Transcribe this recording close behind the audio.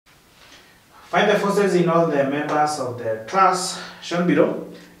Find the forces in all the members of the truss shown below.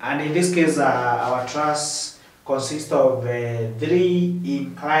 And in this case, our truss consists of 3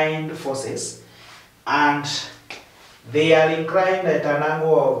 inclined forces, and they are inclined at an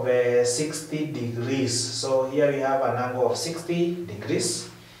angle of 60 degrees. So here we have an angle of 60 degrees,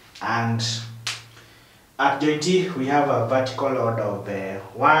 and at joint E we have a vertical load of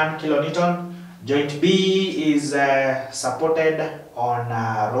 1 kilonewton. Joint B is supported on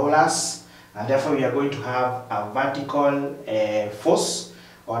rollers, and therefore we are going to have a vertical force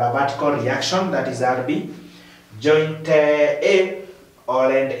or a vertical reaction, that is RB. Joint A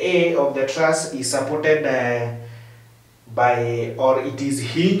or end A of the truss is supported by, or it is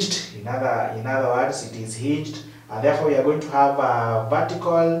hinged. In other words, it is hinged, and therefore we are going to have a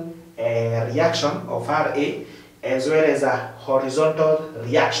vertical reaction of RA as well as a horizontal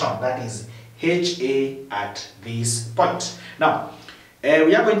reaction, that is HA at this point. Now,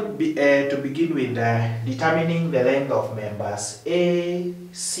 we are going to begin with determining the length of members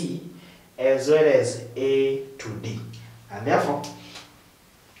AC as well as A to D. And therefore,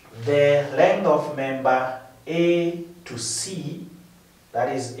 the length of member A to C, that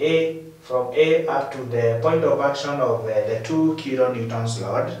is A from A up to the point of action of the 2 kilonewtons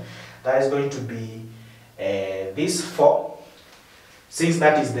load, that is going to be this 4. Since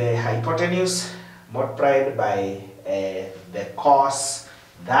that is the hypotenuse multiplied by the cos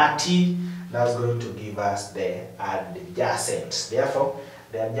 30, that's going to give us the adjacent. Therefore,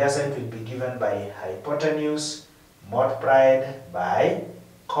 the adjacent will be given by hypotenuse multiplied by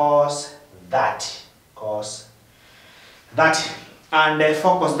cos 30. Cos 30. And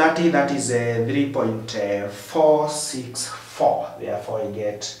for cos 30, that is 3.464. Therefore, you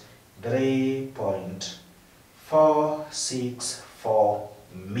get 3.464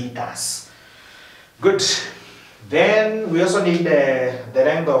 meters. Good. Then we also need the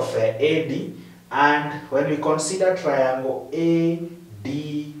length of AD, and when we consider triangle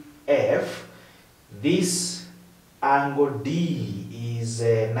ADF, this angle D is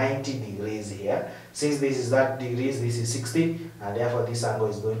 90 degrees here. Since this is that degrees, this is 60, and therefore this angle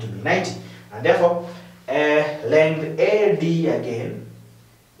is going to be 90. And therefore, length AD again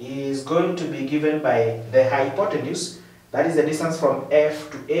is going to be given by the hypotenuse, that is the distance from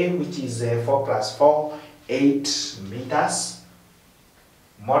F to A, which is 4 plus 4, 8 meters,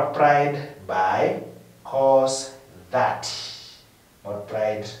 multiplied by cos 30.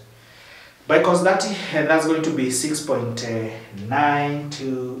 Multiplied by cos 30, and that's going to be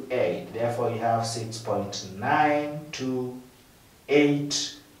 6.928. Therefore, you have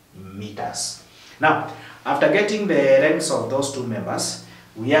 6.928 meters. Now, after getting the lengths of those two members,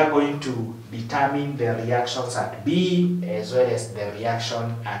 we are going to determine the reactions at B as well as the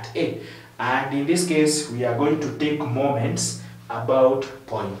reaction at A. And in this case, we are going to take moments about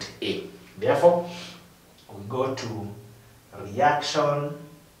point A. Therefore, we go to reaction.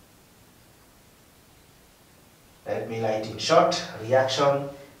 Let me write in short, reaction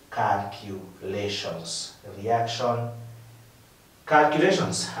calculations. Reaction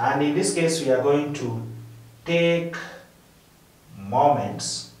calculations. And in this case, we are going to take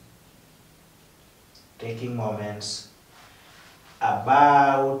moments, taking moments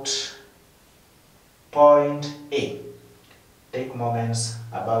about point A. Take moments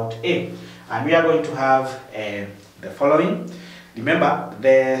about A. And we are going to have the following. Remember,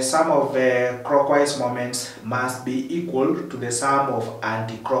 the sum of clockwise moments must be equal to the sum of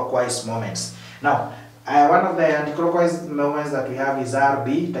anti-clockwise moments. Now, one of the anti-clockwise moments that we have is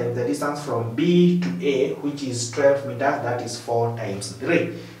RB times the distance from B to A, which is 12 meters, that is 4 times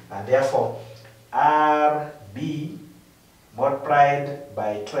 3. And therefore, RB multiplied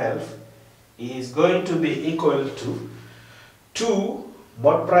by 12 is going to be equal to 2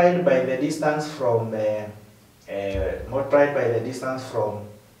 multiplied by the distance from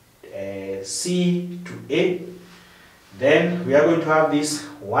C to A. Then we are going to have this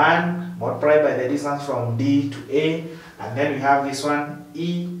 1 multiplied by the distance from D to A, and then we have this one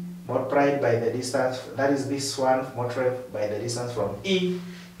E multiplied by the distance, that is this one multiplied by the distance from E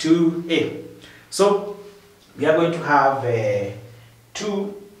to A. So we are going to have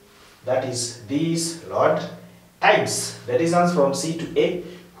 2, that is this load, times the distance from C to A,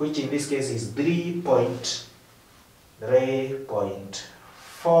 which in this case is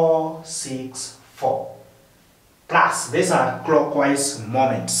 3.464. Plus, these are clockwise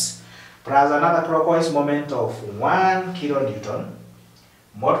moments, plus another clockwise moment of 1 kilonewton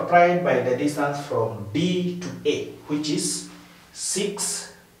multiplied by the distance from D to A, which is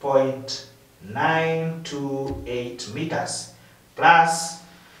 6.928 meters, plus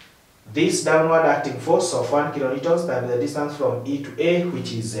this downward acting force of 1 kilonewtons times the distance from E to A,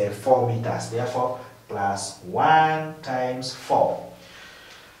 which is 4 meters. Therefore, plus 1 times 4.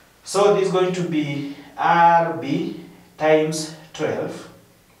 So this is going to be RB times 12,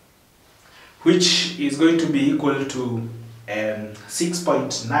 which is going to be equal to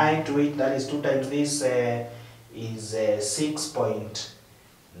 6.928. That is 2 times this is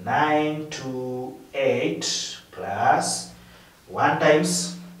 6.928 plus 1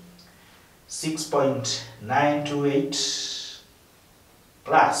 times 6.928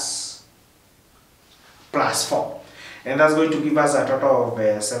 plus 4, and that's going to give us a total of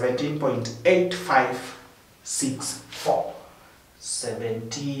 17.8564.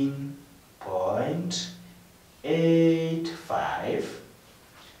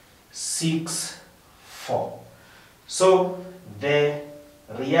 17.8564. So the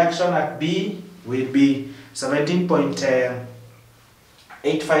reaction at B will be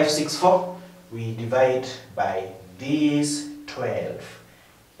 17.8564. We divide by these 12,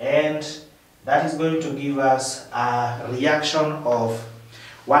 and that is going to give us a reaction of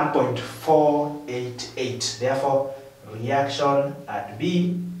 1.488. Therefore, reaction at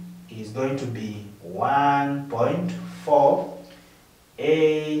B is going to be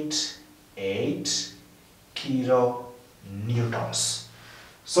 1.488 kilonewtons.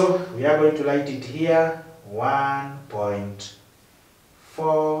 So we are going to write it here,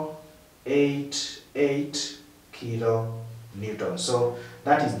 1.488 kilonewtons. So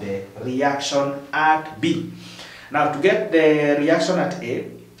that is the reaction at B. Now, to get the reaction at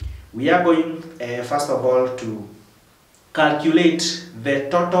A, we are going first of all to calculate the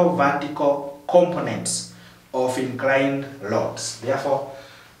total vertical components of inclined rods. Therefore,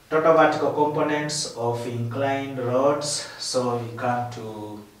 total vertical components of inclined rods. So we come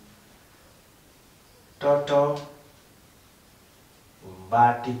to total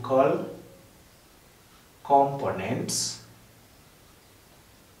vertical components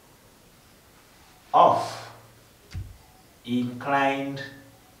of inclined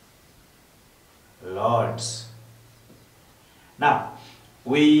rods. Now,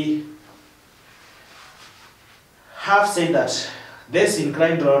 we have said that these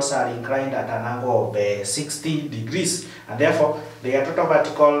inclined rods are inclined at an angle of 60 degrees, and therefore their total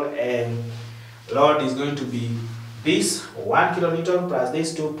vertical load is going to be this 1 kilonewton plus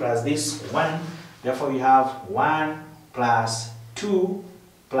this 2 plus this 1. Therefore, we have 1 plus 2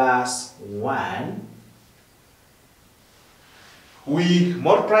 plus 1. We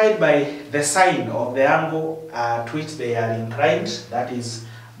multiplied by the sine of the angle at which they are inclined, that is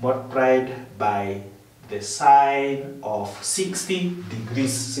multiplied by the sine of 60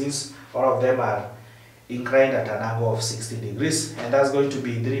 degrees, since all of them are inclined at an angle of 60 degrees, and that's going to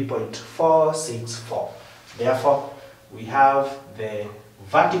be 3.464. Therefore, we have the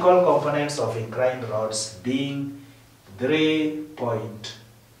vertical components of inclined rods being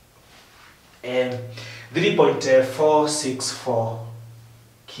 3.464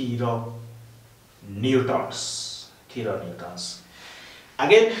 kilonewtons.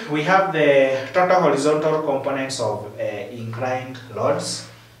 Again, we have the total horizontal components of inclined rods.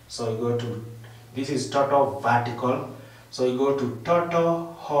 So we go to, this is total vertical. So we go to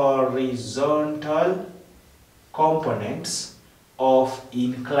total horizontal components of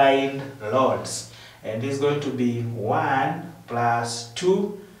inclined rods. And this is going to be 1 plus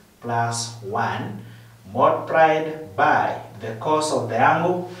 2 plus 1 multiplied by the cos of the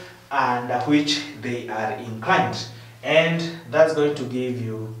angle under which they are inclined, and that's going to give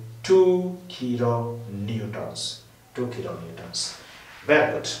you 2 kilonewtons. 2 kilonewtons.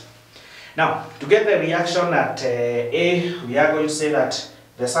 Very good. Now, to get the reaction at A, we are going to say that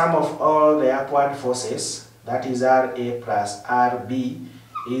the sum of all the upward forces, that is RA plus RB,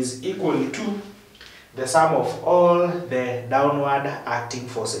 is equal to the sum of all the downward acting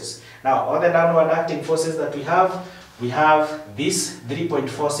forces. Now, all the downward acting forces that we have this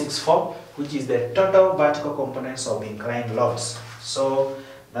 3.464, which is the total vertical components of inclined rods. So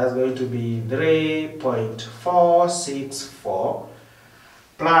that's going to be 3.464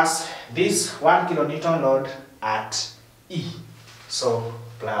 plus this 1 kilonewton load at E. So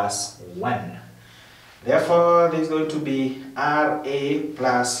plus 1. Therefore, this is going to be RA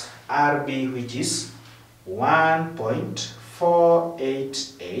plus RB, which is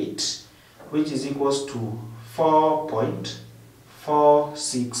 1.488, which is equals to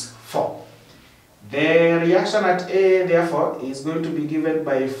 4.464. The reaction at A, therefore, is going to be given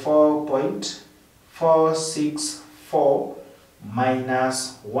by 4.464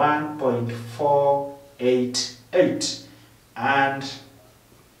 minus 1.488, and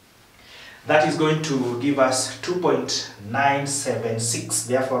That is going to give us 2.976.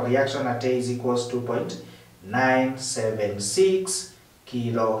 Therefore, reaction at A is equals to 2.976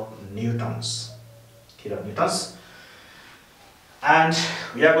 kilonewtons. And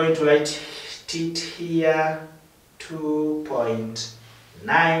we are going to write it here,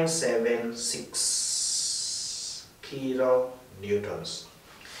 2.976 kilonewtons.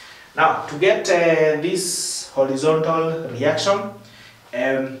 Now, to get this horizontal reaction,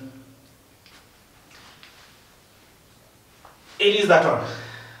 it is that one,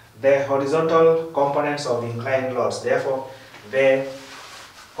 the horizontal components of inclined loads. Therefore, the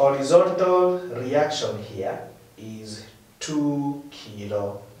horizontal reaction here is 2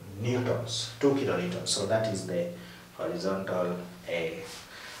 kilonewtons. So that is the horizontal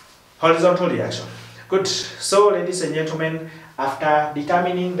reaction. Good. So, ladies and gentlemen, after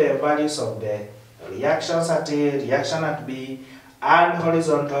determining the values of the reactions at A, reaction at B, and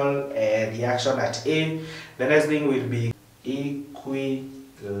horizontal reaction at A, the next thing will be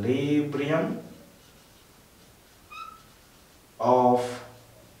equilibrium of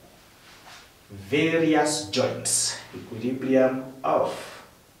various joints. Equilibrium of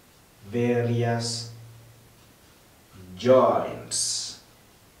various joints.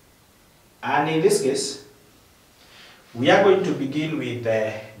 And in this case, we are going to begin with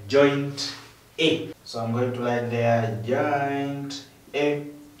the joint A. So I'm going to write there joint A.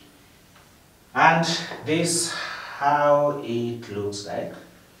 And this how it looks like.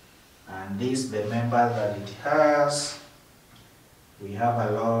 And this the member that it has. We have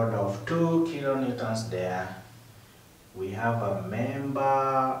a load of 2 kilonewtons there. We have a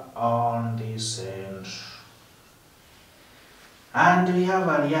member on this end. And we have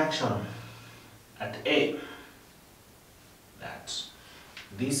a reaction at A. That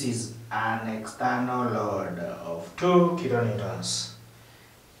this is an external load of 2 kilonewtons.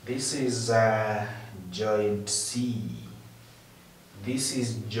 This is joint C. This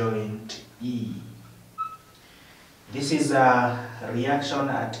is joint E. This is a reaction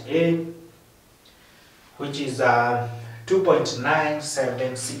at A, which is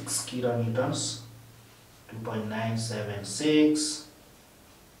 2.976 kilonewtons. 2.976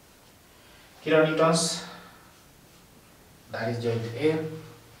 kilonewtons. That is joint A.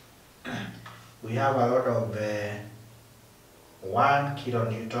 We have a lot of 1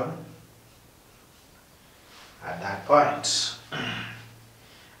 kilonewton at that point.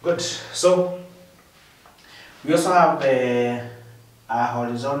 Good. So we also have a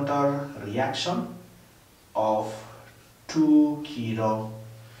horizontal reaction of 2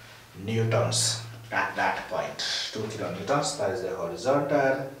 kilonewtons at that point. 2 kilonewtons, that is the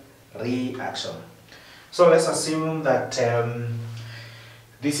horizontal reaction. So let's assume that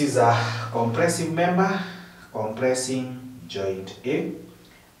this is a compressive member, compressing joint A,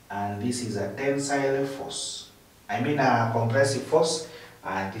 and this is a tensile force. I mean a compressive force,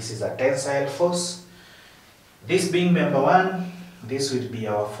 and this is a tensile force. This being member 1, this would be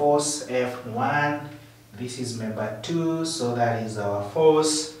our force F1. This is member 2, so that is our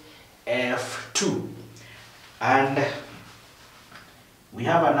force F2. And we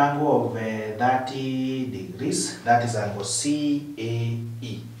have an angle of 30 degrees, that is angle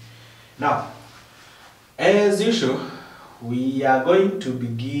CAE. Now, as usual, we are going to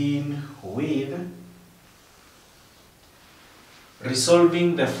begin with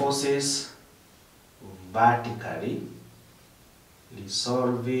resolving the forces vertically,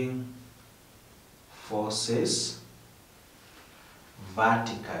 resolving forces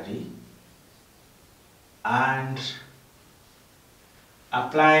vertically, and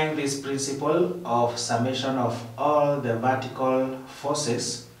applying this principle of summation of all the vertical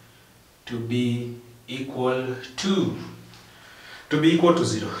forces to be equal to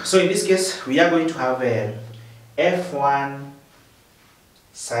 0. So in this case, we are going to have a F1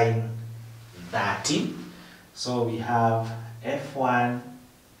 sine 30. So we have F1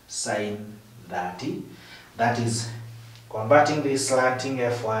 sine 30. That is converting this slanting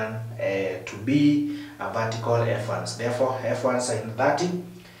F1 to be a vertical F1. Therefore, F1 sine 30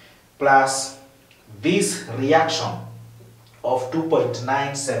 plus this reaction of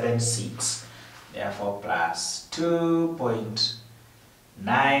 2.976. Therefore, plus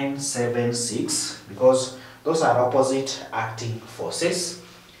 2.976, because those are opposite acting forces.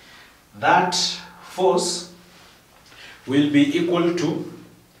 That force will be equal to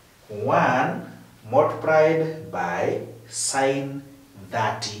 1 multiplied by sine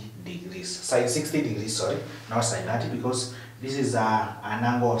 30 degrees. Sine 60 degrees, sorry, not sine 30, because this is an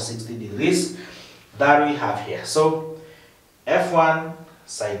angle of 60 degrees that we have here. So F1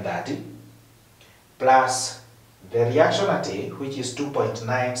 sine 30 plus the reaction at A, which is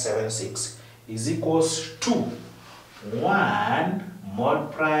 2.976, is equals to 1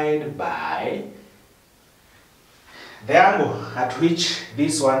 multiplied by the angle at which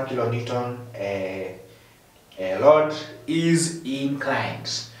this 1 kilonewton load is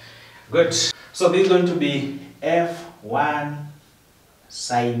inclined. Good. So this is going to be F1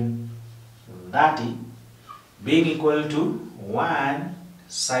 sine 30 being equal to 1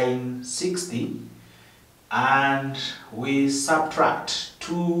 sine 60, and we subtract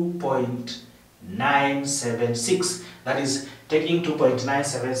 2.976, that is taking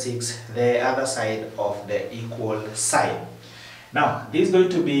 2.976 the other side of the equal sign. Now this is going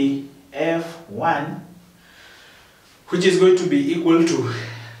to be F1, which is going to be equal to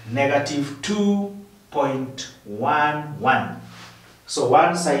negative 2.11. So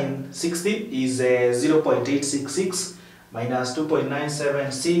 1 sine 60 is 0.866 minus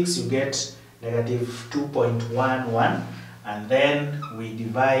 2.976, you get negative 2.11, and then we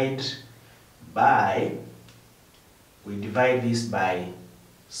divide this by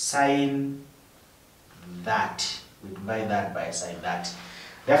sine 30. We divide that by sine 30.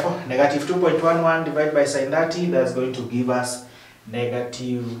 Therefore, negative 2.11 divided by sine 30, that's going to give us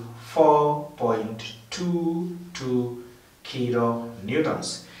negative 4.22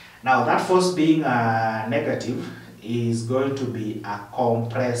 kilonewtons. Now that force being negative is going to be a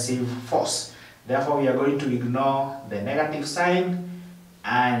compressive force. Therefore, we are going to ignore the negative sign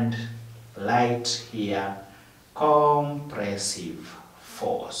and write here compressive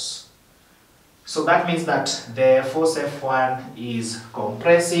force. So that means that the force F1 is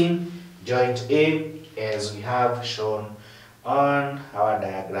compressing joint A, as we have shown on our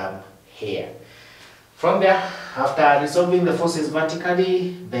diagram here. From there, after resolving the forces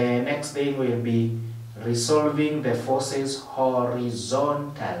vertically, the next thing will be resolving the forces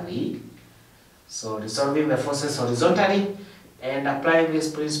horizontally. So resolving the forces horizontally and applying this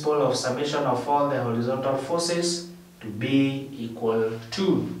principle of summation of all the horizontal forces to be equal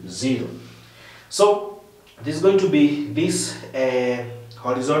to 0. So this is going to be this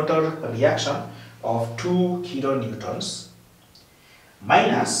horizontal reaction of 2 kilonewtons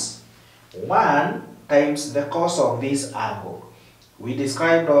minus 1 times the cos of this angle. We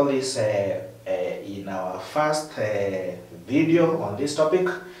described all this in our first video on this topic.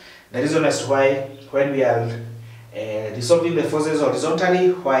 The reason as to why when we are resolving the forces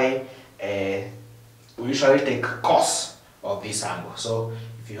horizontally, why we usually take cos of this angle. So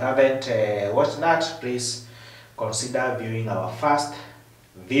if you haven't watched that, please consider viewing our first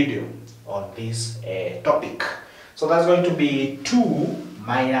video on this topic. So that's going to be 2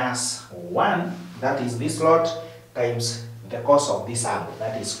 minus 1, that is this lot, times the cos of this angle,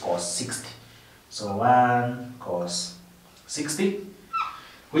 that is cos 60. So 1 cos 60,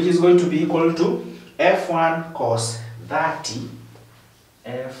 which is going to be equal to F1 cos 30,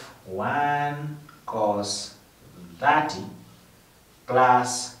 F1 cos 30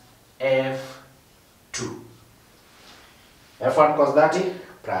 plus F2. F1 cos 30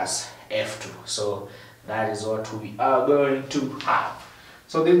 plus F2. So that is what we are going to have.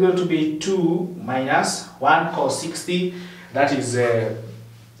 So this is going to be 2 minus 1 cos 60, that is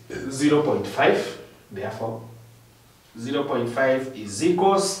 0.5. Therefore, 0.5 is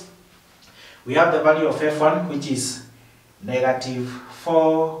equals, we have the value of F1, which is negative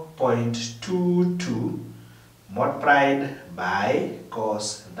 4.22 multiplied by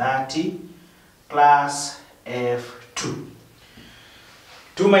cos 30 plus F2.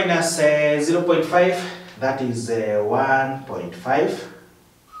 2 minus 0.5, that is 1.5,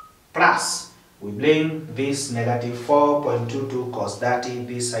 plus we bring this negative 4.22 cos 30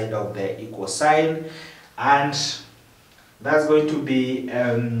 this side of the equal sign, and that's going to be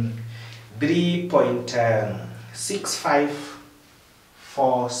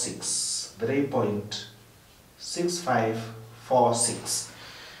 3.6546. 3.6546.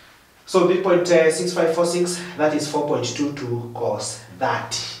 So 3.6546, that is 4.22 cos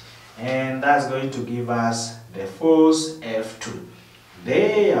 30, and that's going to give us the force F2.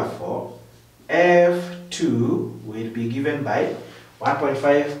 Therefore, F2 will be given by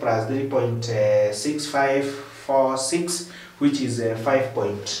 1.5 plus 3.6546, which is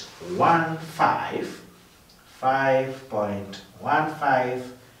 5.15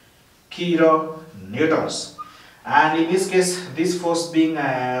 kilonewtons. And in this case, this force being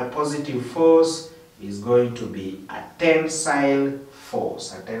a positive force is going to be a tensile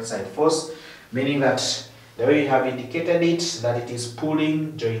force. A tensile force, meaning that the way you have indicated it, that it is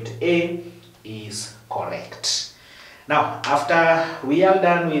pulling joint A, is correct. Now, after we are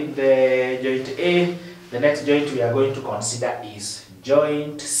done with the joint A, the next joint we are going to consider is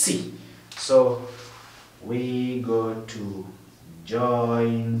joint C. So we go to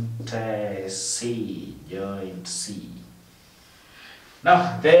joint C. Joint C.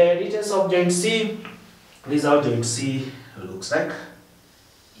 Now the details of joint C. This is how joint C looks like.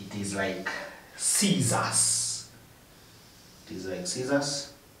 It is like scissors. It is like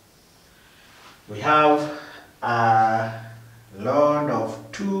scissors. We have a load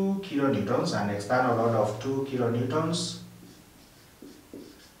of 2 kilonewtons, an external load of 2 kilonewtons.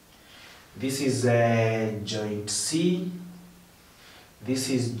 This is joint C. This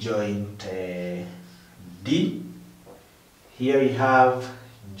is joint D. Here we have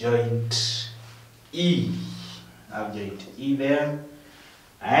joint E. I have joint E there.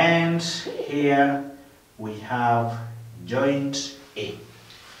 And here we have joint A.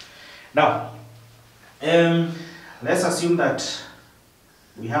 Now, let's assume that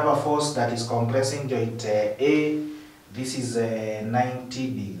we have a force that is compressing joint A. This is 90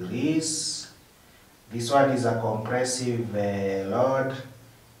 degrees. This one is a compressive load.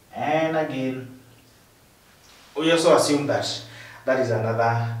 And again, we also assume that that is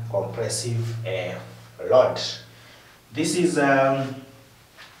another compressive load. This is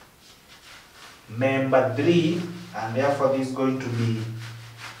member 3, and therefore this is going to be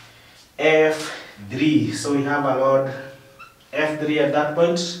F3. So we have a load F3 at that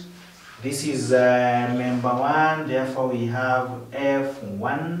point. This is member 1, therefore we have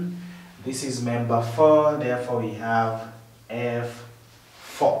F1. This is member 4, therefore we have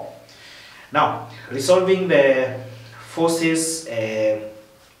F4. Now, resolving the forces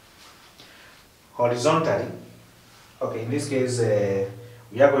horizontally, okay, in this case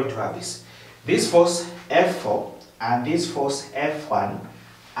we are going to have this. This force F4 and this force F1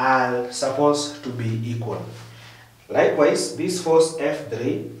 are supposed to be equal. Likewise, this force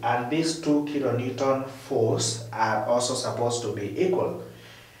F3 and this 2 kilonewton force are also supposed to be equal,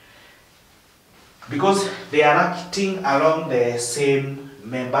 because they are acting along the same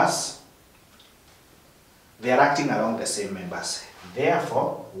members. They are acting along the same members.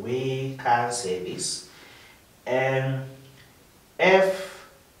 Therefore, we can say this.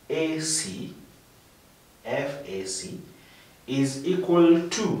 FAC is equal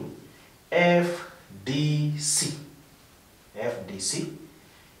to FDC,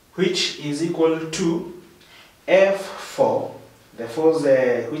 which is equal to F4, the force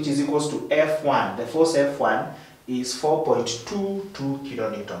which is equal to F1. The force F1 is 4.22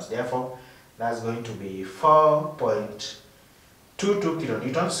 kilonewtons. Therefore, that's going to be 4.22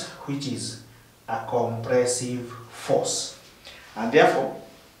 kilonewtons, which is a compressive force. And therefore,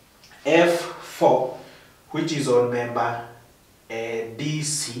 F4, which is on member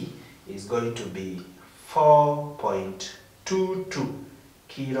DC, is going to be 4.22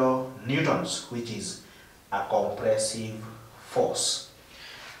 kilonewtons, which is a compressive force.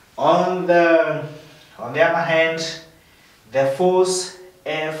 On the other hand, the force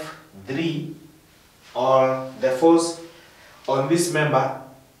F3, or the force on this member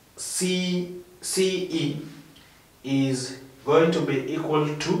CE, is going to be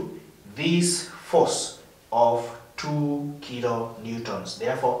equal to this force of 2 kilonewtons.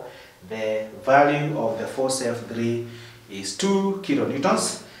 Therefore, the value of the force F3 is 2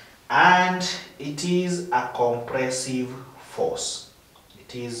 kilonewtons, and it is a compressive force.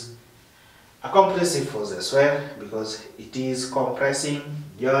 It is a compressive force as well, because it is compressing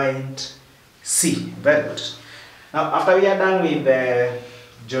joint C. Very good. Now, after we are done with the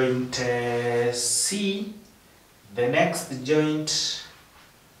joint C, the next joint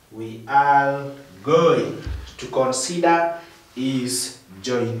we are going to consider is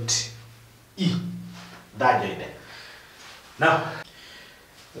joint E. That joint. Now,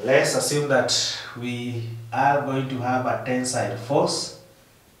 let's assume that we are going to have a tensile force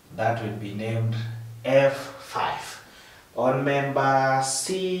that will be named F5. On member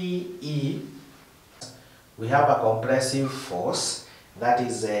CE, we have a compressive force that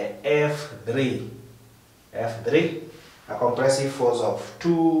is F3, a compressive force of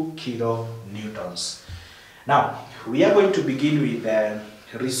 2 kilonewtons. Now, we are going to begin with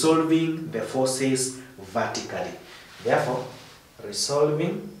resolving the forces vertically. Therefore,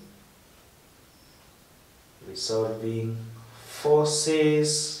 resolving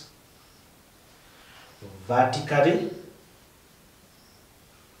forces vertically,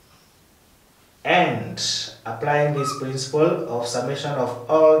 and applying this principle of summation of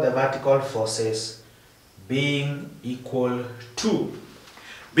all the vertical forces being equal to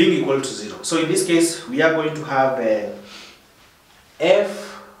 0. So in this case, we are going to have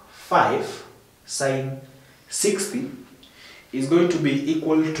F5 sine 60 is going to be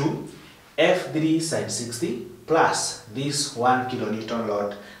equal to F3 sine 60 plus this 1 kilonewton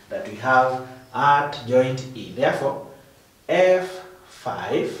load that we have at joint E. Therefore,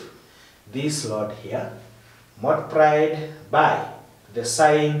 F5, this load here, multiplied by the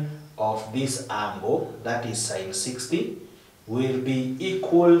sine of this angle, that is sine 60, will be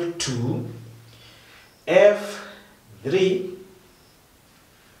equal to F3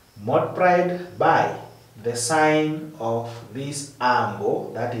 multiplied by the sine of this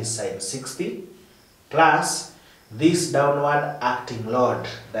angle, that is sine 60, plus this downward acting load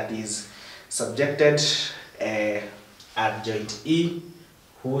that is subjected at joint E,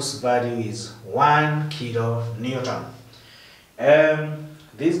 whose value is 1 kilonewton.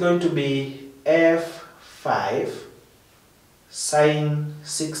 This is going to be F5 sine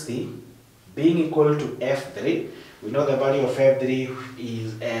 60 being equal to F3. We know the value of F3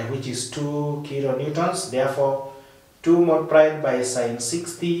 is which is 2 kilonewtons. Therefore, 2 multiplied by sine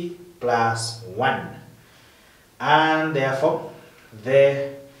 60 plus 1. And therefore,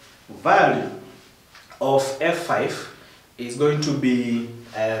 the value of F5 is going to be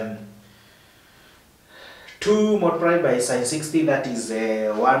 2 multiplied by sine 60, that is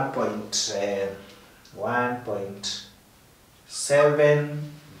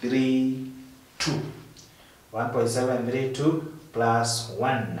 1.732 1.732 plus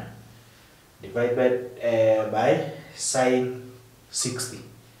 1 divided by sine 60,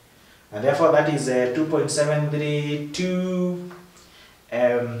 and therefore that is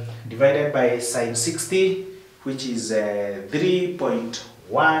 2.732 divided by sine 60, which is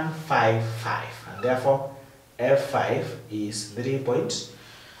 3.155, and therefore F5 is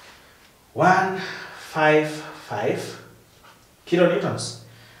 3.155 kilonewtons.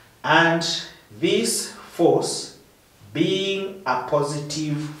 And this force being a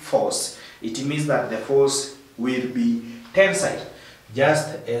positive force, it means that the force will be tensile,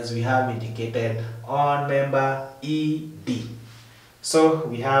 just as we have indicated on member ED. So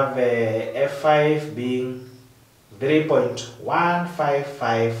we have F5 being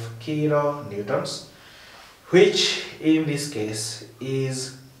 3.155 kilonewtons, which in this case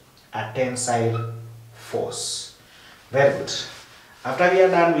is a tensile force. Very good. After we are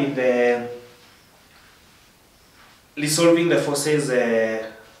done with resolving the forces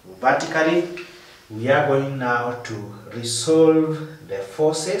vertically, we are going now to resolve the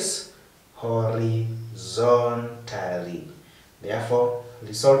forces horizontally. Therefore,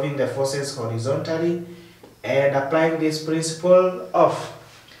 resolving the forces horizontally and applying this principle of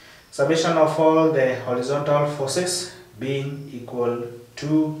summation of all the horizontal forces being equal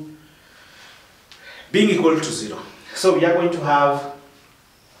to 0. So we are going to have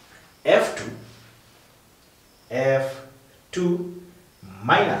F2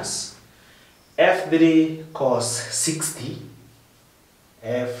 minus F3 cos 60,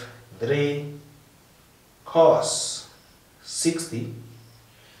 F3 cos 60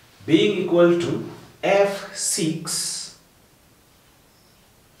 being equal to F6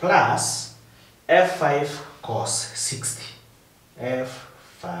 plus F5 cos 60,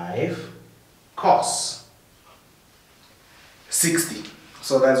 F5 cos 60.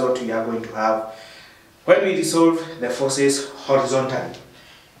 So that's what we are going to have when we resolve the forces horizontally.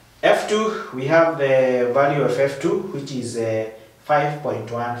 F2, we have the value of F2, which is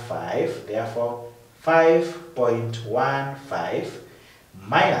 5.15, therefore 5.15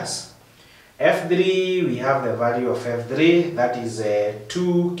 minus F3, we have the value of F3, that is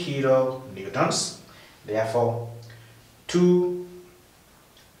 2 kilonewtons, therefore 2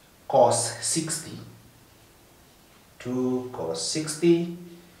 cos 60, 2 cos 60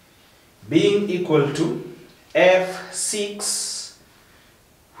 being equal to F6,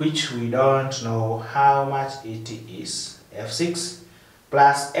 which we don't know how much it is, F6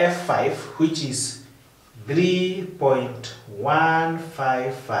 plus F5, which is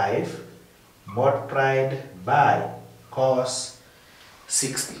 3.155 multiplied by cos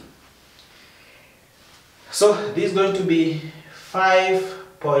 60. So this is going to be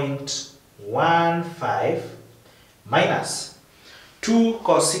 5.15 minus 2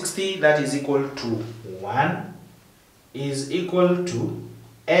 cos 60, that is equal to 1, is equal to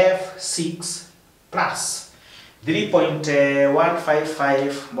F6 plus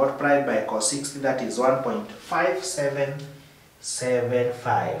 3.155 multiplied by cos 60, that is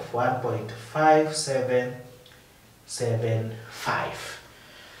 1.5775, 1.5775.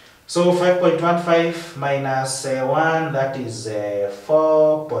 So 5.15 minus 1, that is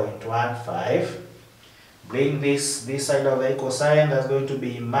 4.15. Bring this side of the equal sign, that's going to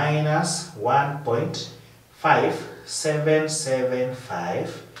be minus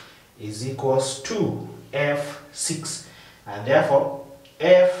 1.5775 is equals to F6, and therefore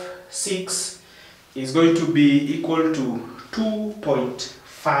F6 is going to be equal to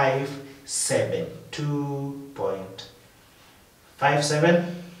 2.57,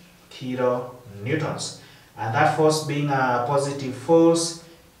 kilonewtons. And that force being a positive force,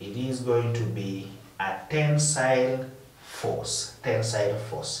 it is going to be a tensile force. Tensile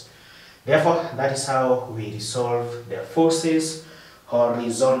force. Therefore, that is how we resolve the forces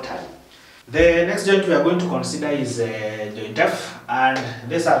horizontally. The next joint we are going to consider is joint F, and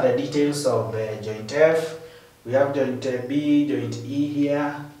these are the details of joint F. We have joint B, joint E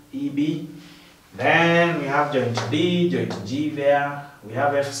here, EB. Then we have joint D, joint G there. We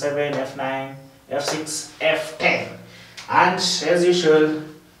have F7, F9, F6, F10. And as usual,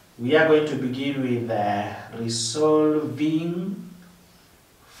 we are going to begin with resolving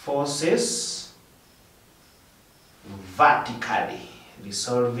forces vertically.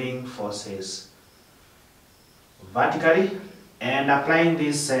 Resolving forces vertically, and applying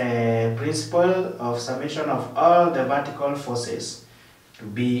this principle of summation of all the vertical forces to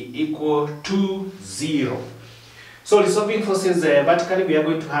be equal to 0. So resolving forces vertically, we are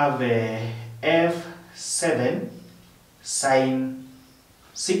going to have F7 sine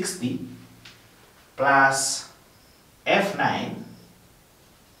 60 plus F9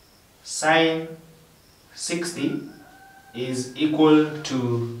 sine 60 is equal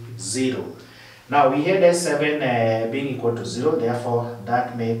to 0. Now we had S7 being equal to 0, therefore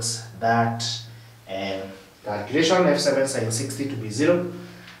that makes that calculation F7 sine 60 to be 0,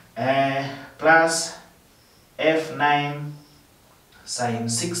 plus F9 sine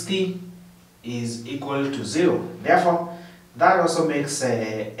 60 is equal to 0. Therefore that also makes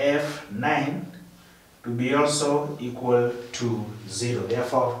F9 to be also equal to 0.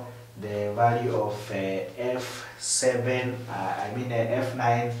 Therefore the value of F7,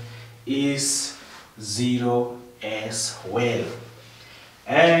 F9 is 0 as well.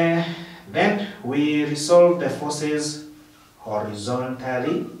 Then we resolve the forces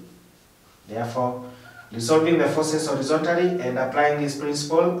horizontally. Therefore, resolving the forces horizontally and applying this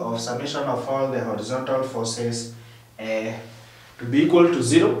principle of summation of all the horizontal forces to be equal to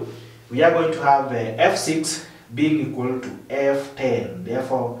 0, we are going to have F6 being equal to F10.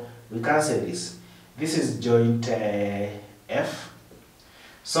 Therefore, we cancel this. This is joint F.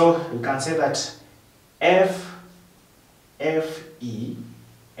 So we can say that FFE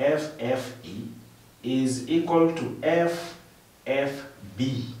is equal to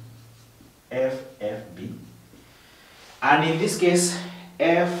FFB. And in this case,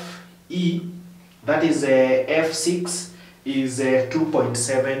 FE, that is F6, is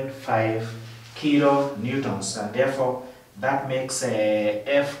 2.75 kilonewtons, and therefore that makes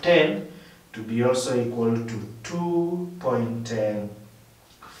F10 to be also equal to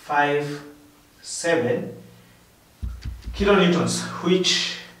 2.57 kilonewtons,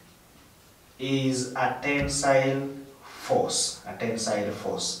 which is a tensile force,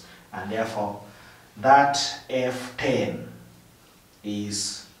 and therefore that F10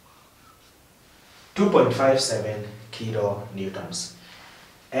 is 2.57 kilonewtons.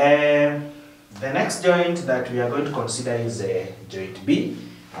 The next joint that we are going to consider is joint B,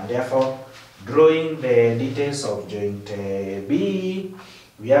 and therefore drawing the details of joint B,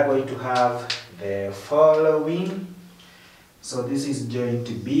 we are going to have the following. So this is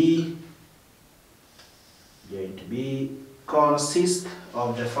joint B. Joint B consists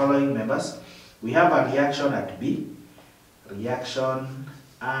of the following members. We have a reaction at B.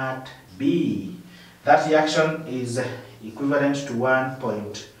 That reaction is equivalent to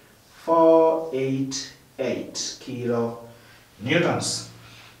 1.488 kilonewtons.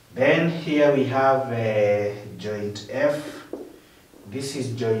 Then here we have joint F. This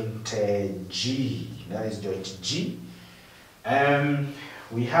is joint G. That is joint G.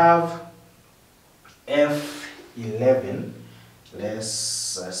 We have F11.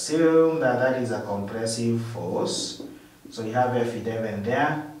 Let's assume that that is a compressive force. So we have F11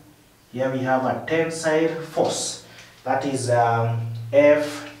 there. Here we have a tensile force. That is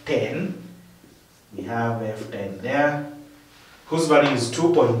F10. We have F10 there, whose value is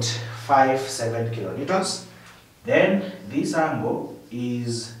 2.57 kilonewtons. Then this angle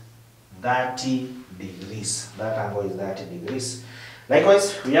is 30 degrees. That angle is 30 degrees.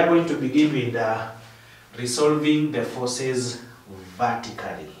 Likewise, we are going to begin with resolving the forces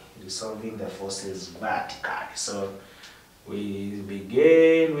vertically. So we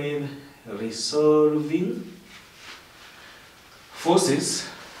begin with resolving forces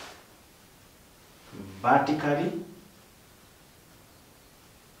vertically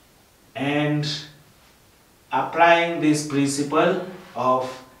and applying this principle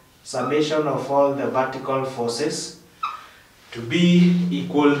of summation of all the vertical forces to be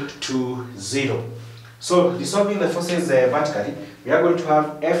equal to 0. So resolving the forces vertically, we are going to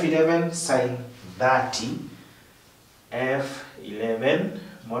have F11 sine 30 F11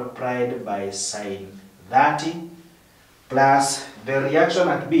 multiplied by sine 30 plus the reaction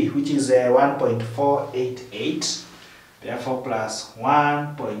at B, which is 1.488, therefore plus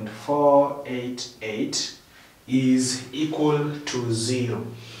 1.488 is equal to 0.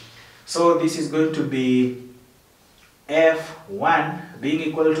 So this is going to be F1 being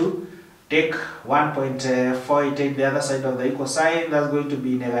equal to, take 1.488 the other side of the equal sign, that's going to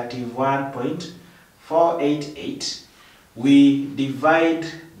be negative 1.488. We divide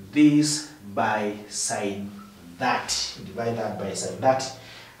this by sine 30, divide that by sine 30,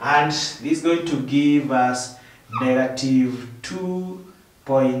 and this is going to give us negative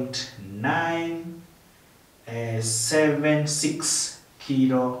 2.976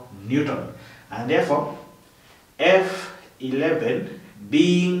 kilonewton, and therefore F11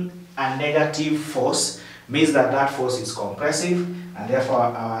 being a negative force means that that force is compressive, and therefore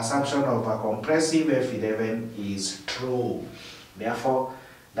our assumption of a compressive F11 is true. Therefore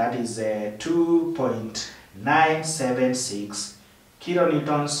that is 2.976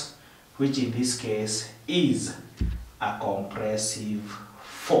 kilonewtons, which in this case is a compressive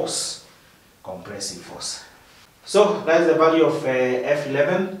force. So that is the value of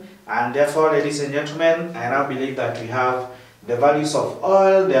F11, and therefore, ladies and gentlemen, I now believe that we have the values of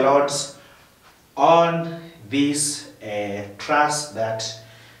all the loads on this truss that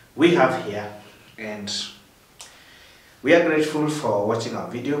we have here, and we are grateful for watching our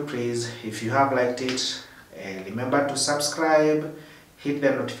video. Please, if you have liked it, remember to subscribe, hit the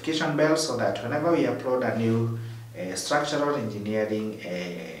notification bell so that whenever we upload a new structural engineering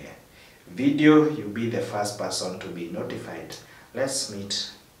video, you'll be the first person to be notified. Let's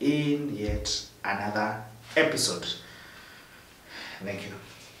meet in yet another episode. Thank you.